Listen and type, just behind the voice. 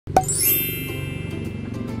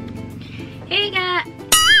Hey ga!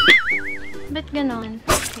 Ba't ganon?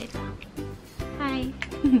 Wait lang. Hi!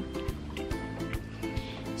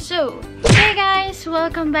 So, hey guys!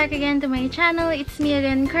 Welcome back again to my channel. It's me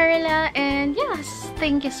again, Carla. And yes,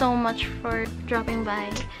 thank you so much for dropping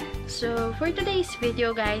by. So, for today's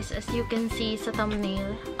video guys, as you can see sa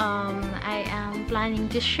thumbnail, I am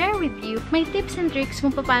planning to share with you my tips and tricks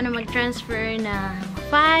kung paano mag-transfer ng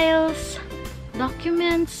files,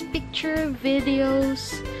 documents, picture,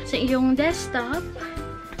 videos sa iyong desktop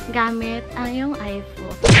gamit ang iyong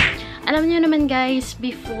iPhone. Alam niyo naman guys,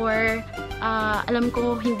 before, alam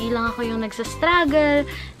ko hindi lang ako yung nagsastruggle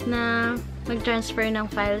na mag-transfer ng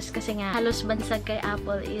files kasi nga halos bansag kay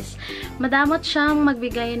Apple is madamot siyang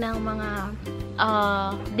magbigay ng mga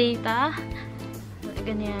data,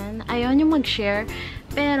 ganyan. Ayaw niyo mag-share.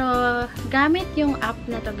 Pero, gamit yung app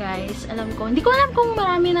na to guys, hindi ko alam kung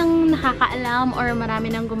marami nang nakakaalam or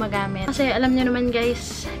marami nang gumagamit. Kasi alam nyo naman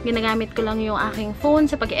guys, ginagamit ko lang yung aking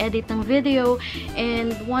phone sa pag-edit ng video.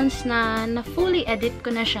 And once na fully edit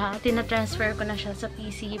ko na siya, tina-transfer ko na siya sa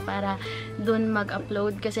PC para dun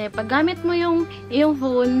mag-upload. Kasi pag gamit mo yung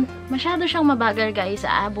phone, masyado siyang mabagal guys,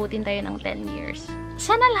 aabutin tayo ng 10 years.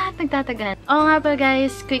 Sana lahat nagtatagal. Oo nga pa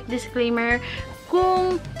guys, quick disclaimer,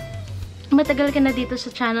 kung matagal ka na dito sa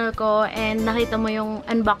channel ko and nakita mo yung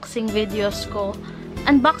unboxing video ko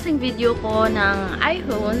ng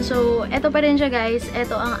iPhone. So, eto pa rin siya guys.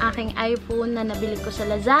 Eto ang aking iPhone na nabili ko sa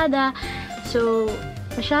Lazada. So,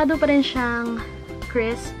 masyado pa rin siyang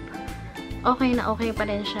crisp. Okay na okay pa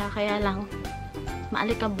rin siya. Kaya lang,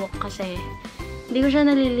 maalikabok kasi hindi ko siya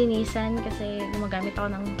nalilinisan kasi gumagamit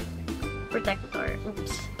ako ng protector.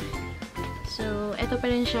 Oops. So, eto pa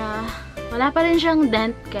rin siya. Wala pa rin siyang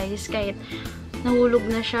dent, guys. Kahit nahulog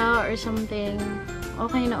na siya or something,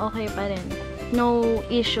 okay na okay pa rin. No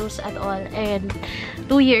issues at all. And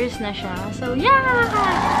 2 years na siya. So, yeah!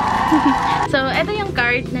 So, ito yung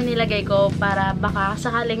card na nilagay ko para baka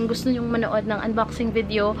sakaling gusto nyong manood ng unboxing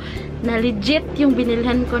video na legit yung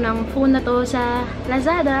binilhan ko ng phone na to sa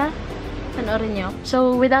Lazada. Panoorin nyo.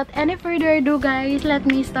 So, without any further ado, guys, let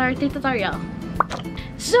me start the tutorial.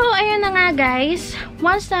 So, ayun na nga guys.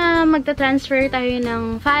 Once na magta-transfer tayo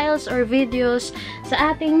ng files or videos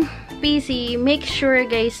sa ating PC, make sure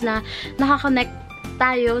guys na nakakonect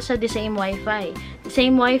tayo sa the same Wi-Fi. The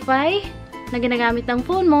same Wi-Fi na ginagamit ng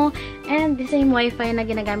phone mo and the same Wi-Fi na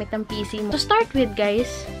ginagamit ng PC mo. To start with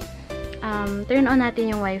guys, turn on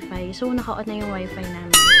natin yung Wi-Fi. So, naka-on na yung Wi-Fi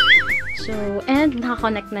namin. So, and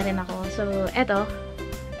naka-connect na rin ako. So, eto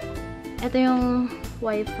yung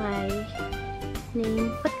Wi-Fi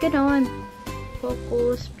name. Ba't ganon?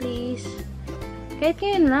 Focus, please. Kahit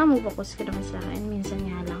ngayon lang, mag-focus ka naman sa akin. Minsan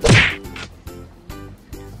nga lang.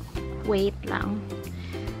 Wait lang.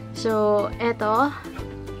 So, eto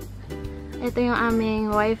yung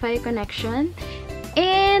aming Wi-Fi connection.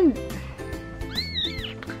 And,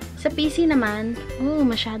 sa PC naman,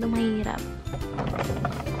 masyadong mahirap.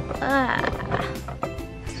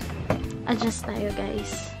 Adjust tayo,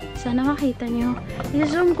 guys. Sana makita nyo.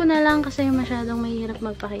 I-zoom ko na lang kasi masyadong mahirap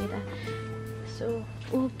magpakita. So,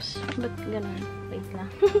 oops. Ba't ganun? Wait lang.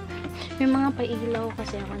 May mga pailaw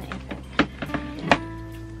kasi ako na effect.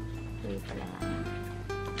 Wait lang.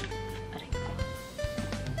 Aray ko.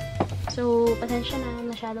 So, pasensya na.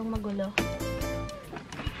 Masyadong magulo.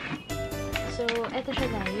 So, eto siya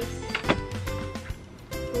guys.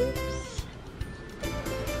 Oops.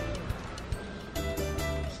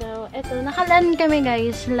 So, eto, naka-LAN kami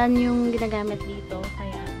guys. LAN yung ginagamit dito.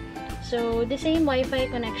 Kaya, so, the same Wi-Fi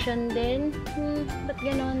connection din. Ba't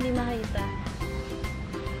gano'n? Hindi makita.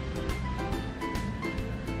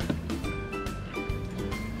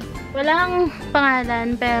 Walang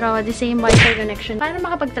pangalan, pero the same Wi-Fi connection. Para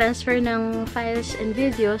makapag-transfer ng files and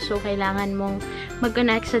videos, so, kailangan mong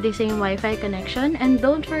mag-connect sa the same Wi-Fi connection. And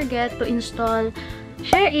don't forget to install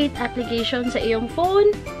Share8 application sa iyong phone.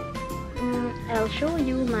 I'll show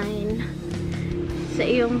you mine. Sa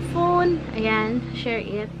iyong phone, ayan,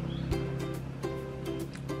 Share8.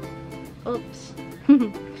 Oops.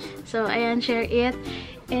 So, ayan, Share8.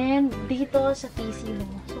 And dito sa PC mo.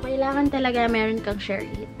 So, kailangan talaga meron kang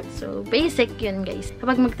Share8. So, basic yun, guys.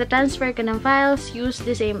 Kapag magta-transfer ka ng files, use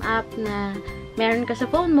the same app na meron ka sa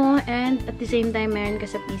phone mo and at the same time, meron ka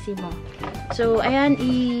sa PC mo. So, ayan,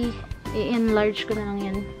 i-enlarge ko na lang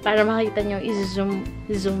yan para makita nyo, i-zoom.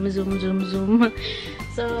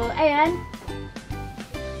 So, ayan.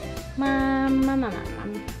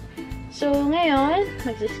 So, ngayon,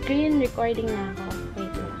 mag-screen recording na ako.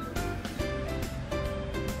 Wait lang.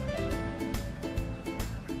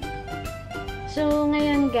 So,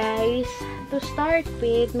 ngayon guys, to start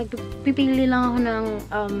with, magpipili lang ako ng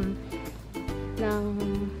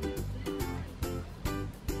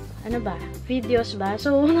ano ba? Videos ba?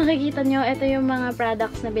 So, nakikita nyo, ito yung mga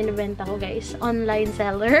products na binibenta ko, guys. Online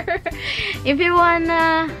seller. If you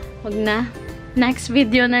wanna, wag na. Next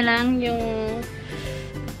video na lang yung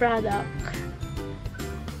product.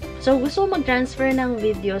 So, gusto ko mag-transfer ng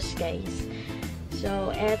videos, guys.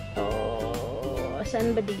 So, eto.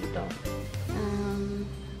 Saan ba dito?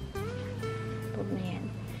 Huwag na yan.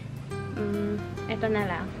 Eto na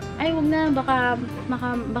lang. Ay, wag na. Baka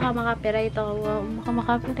maka-copyright ako. Baka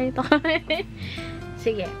maka-copyright ako.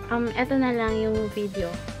 Sige. Eto na lang yung video.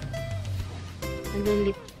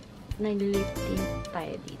 Nag-lip tint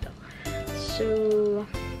tayo dito. So,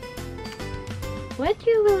 what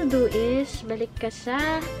you will do is, balik ka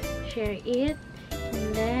sa share it, and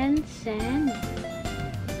then send.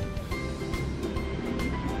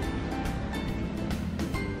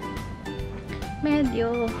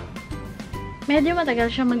 Medyo matagal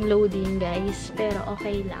siya mag-loading, guys. Pero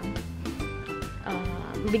okay lang.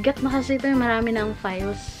 Bigat na kasi ito. Marami ng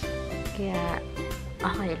files. Kaya,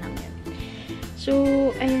 okay lang yan. So,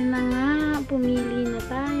 ayun na nga. Pumili na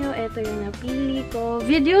tayo. Ito yung napili ko.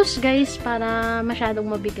 Videos, guys, para masyadong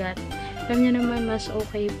mabigat. Alam nyo naman, mas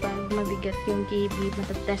okay pag mabigat yung KB.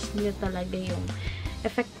 Matatest nyo talaga yung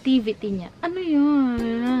effectivity niya. Ano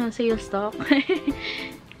yun? Sales talk.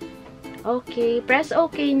 Okay. Press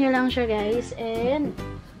okay nyo lang siya, guys. And,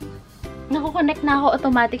 nakukonect na ako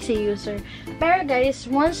automatic sa user. Pero, guys,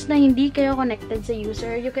 once na hindi kayo connected sa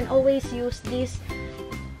user, you can always use this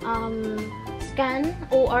scan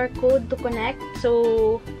OR code to connect.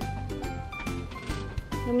 So,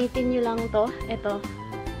 gamitin nyo lang to. Ito.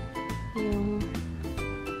 Yung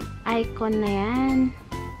icon na yan.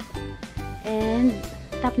 And,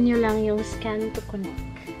 tap nyo lang yung scan to connect.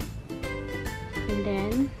 And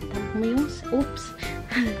then, tap mo yung, oops,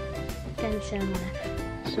 cancel mo na.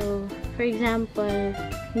 So, for example,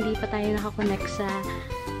 hindi pa tayo nakakonect sa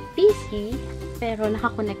PC, pero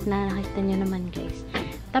nakakonect na, nakita nyo naman, guys.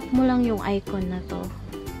 Tap mo lang yung icon na to.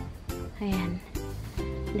 Ayan.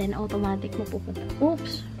 Then, automatic mo pupunta.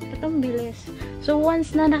 Oops! Itong bilis. So,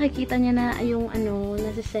 once na nakikita niya na yung ano,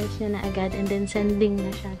 nasa-sense niya na agad, and then sending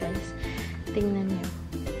na siya, guys. Tingnan niyo.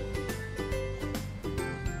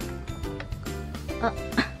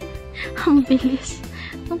 Ang bilis.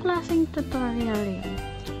 Ang klaseng tutorial yun.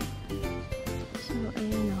 So,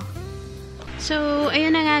 ayun o. So,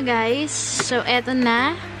 ayun na nga, guys. So, eto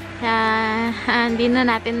na. Hindi na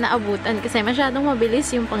natin naabutan kasi masyadong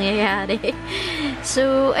mabilis yung pangyayari.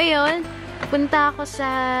 So, ayun. Punta ako sa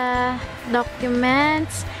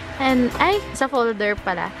documents and, sa folder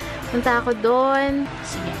pala. Punta ako doon.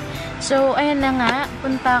 Sige. So, ayun na nga.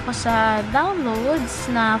 Punta ako sa downloads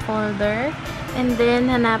na folder. And then,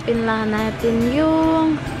 hanapin lang natin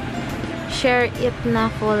yung share it na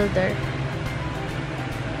folder.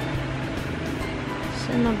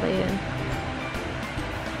 Saan na ba yun?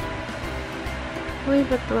 Uy,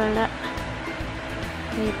 ba't wala?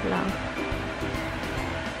 Wait lang.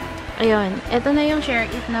 Ayun. Ito na yung share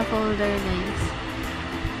it na folder, guys.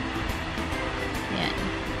 Yan.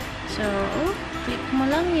 So, click mo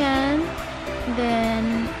lang yan.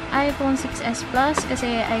 Then, iPhone 6s Plus.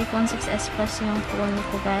 Kasi iPhone 6s Plus yung phone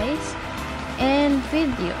ko, guys. And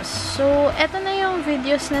videos. So, eto na yung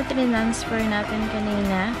videos na transfer natin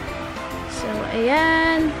kanina. So,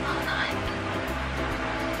 ayan.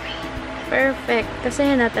 Perfect.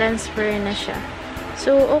 Kasi na-transfer na siya.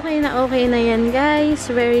 So, okay na yan, guys.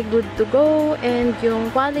 Very good to go. And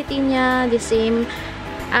yung quality niya, the same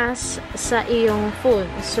as sa iyong phone.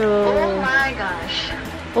 So, oh my gosh.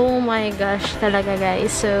 Oh my gosh, talaga,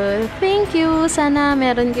 guys. So, thank you. Sana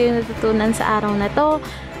meron kayong natutunan sa araw na to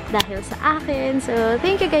dahil sa akin. So,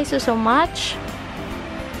 thank you guys so much.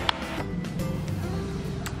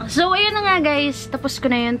 So, ayun na nga, guys. Tapos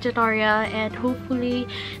ko na yung tutorial and hopefully,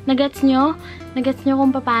 nagets nyo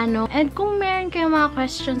kung paano. And kung meron kayong mga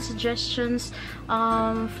questions, suggestions,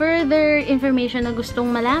 further information na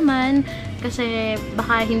gustong malaman, kasi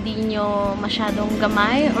baka hindi nyo masyadong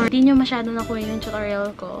gamay or hindi nyo masyadong nakuha yung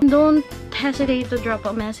tutorial ko, don't hesitate to drop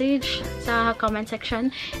a message sa comment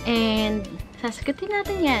section and sasagutin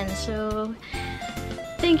natin yan. So,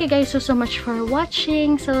 thank you guys so much for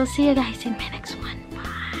watching. So, see you guys in my next one.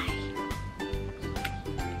 Bye!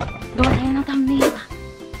 Gawa tayo ng thumbnail.